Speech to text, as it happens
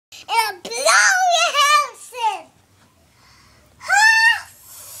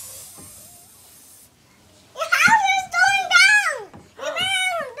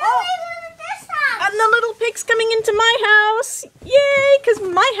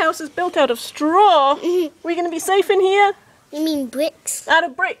my house is built out of straw. We're going to be safe in here? You mean bricks? Out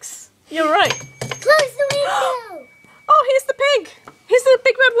of bricks. You're right. Close the window! Oh, here's the pig. Here's the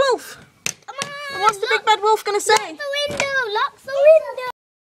big bad wolf. Come on! What's the big bad wolf going to say? Lock the window! Lock the window!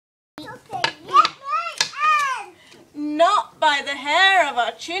 Okay, Not by the hair of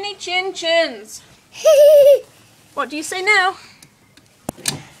our chinny chin chins. What do you say now?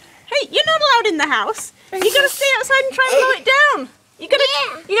 Hey, you're not allowed in the house. You gotta stay outside and try and blow it down. You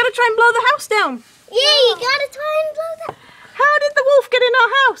gotta try and blow the house down. Yeah, you gotta try and blow that. How did the wolf get in our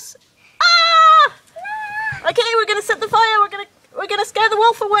house? Ah! Okay, we're gonna set the fire. We're gonna scare the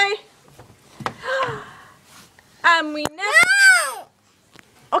wolf away. And we never.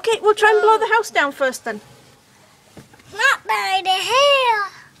 Okay, we'll try and blow the house down first then. Not by the hair.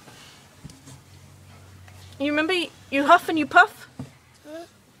 You remember you huff and you puff?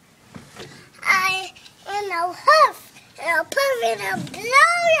 And I'll huff, and I'll puff, and I'll blow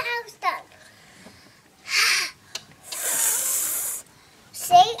the house down.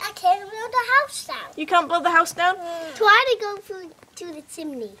 See, I can't blow the house down. You can't blow the house down? Try to go through to the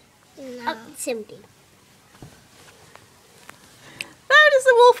chimney. Up the chimney. How does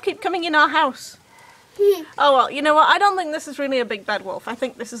the wolf keep coming in our house? Oh well, you know what? I don't think this is really a big bad wolf. I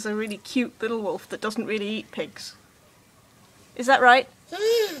think this is a really cute little wolf that doesn't really eat pigs. Is that right?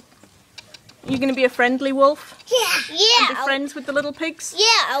 You're going to be a friendly wolf? Yeah. And be friends with the little pigs?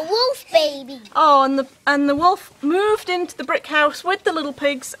 Yeah, a wolf baby. Oh, and the wolf moved into the brick house with the little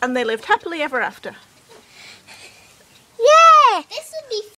pigs and they lived happily ever after. Yeah. This would be